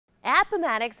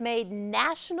Appomattox made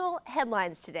national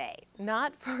headlines today,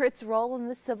 not for its role in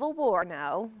the Civil War,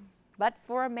 no, but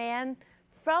for a man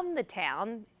from the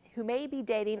town who may be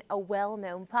dating a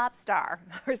well-known pop star.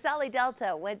 Our Sally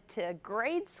Delta went to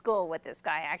grade school with this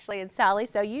guy, actually, and Sally,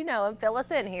 so you know him, fill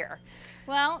us in here.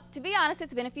 Well, to be honest,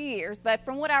 it's been a few years, but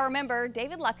from what I remember,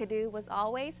 David Lucado was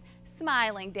always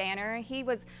smiling, Danner. He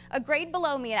was a grade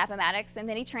below me at Appomattox, and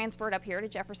then he transferred up here to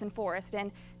Jefferson Forest.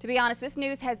 And to be honest, this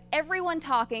news has everyone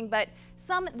talking, but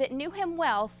some that knew him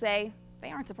well say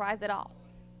they aren't surprised at all.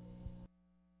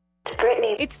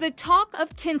 Britney. It's the talk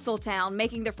of Tinseltown,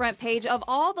 making the front page of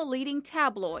all the leading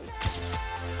tabloids.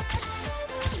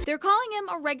 They're calling him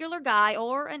a regular guy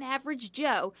or an average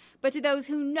Joe, but to those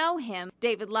who know him,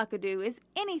 David Lucado is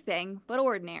anything but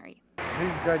ordinary.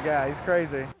 He's a good guy. He's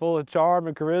crazy. Full of charm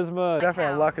and charisma.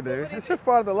 Definitely a Lucado. It's just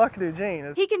part of the Lucado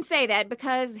gene. He can say that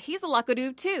because he's a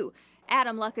Lucado too.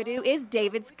 Adam Lucado is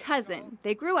David's cousin.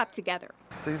 They grew up together.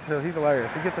 He's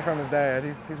hilarious. He gets it from his dad.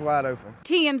 He's wide open.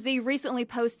 TMZ recently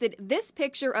posted this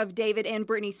picture of David and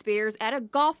Britney Spears at a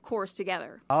golf course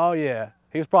together. Oh yeah,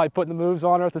 he was probably putting the moves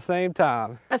on her at the same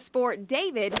time. A sport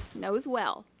David knows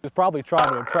well. He was probably trying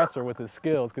to impress her with his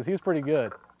skills because he was pretty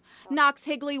good. Knox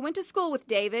Higley went to school with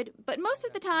David, but most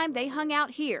of the time they hung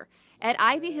out here at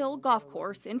Ivy Hill Golf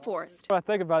Course in Forest. When I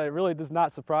think about it, it really does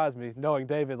not surprise me, knowing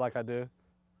David like I do.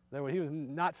 He was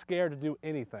not scared to do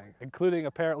anything, including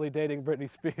apparently dating Britney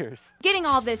Spears. Getting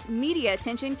all this media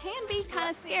attention can be kind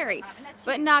of scary,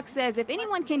 but Knox says if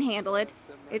anyone can handle it,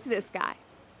 it's this guy.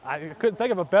 I couldn't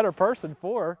think of a better person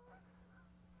for her.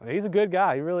 I mean, he's a good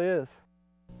guy, he really is.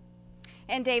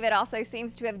 And David also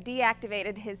seems to have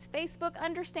deactivated his Facebook,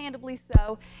 understandably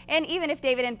so. And even if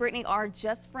David and Britney are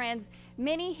just friends,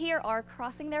 many here are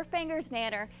crossing their fingers,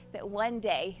 Danner, that one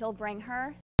day he'll bring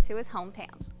her to his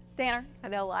hometown. Danner? I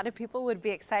know a lot of people would be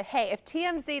excited. Hey, if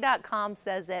TMZ.com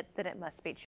says it, then it must be true.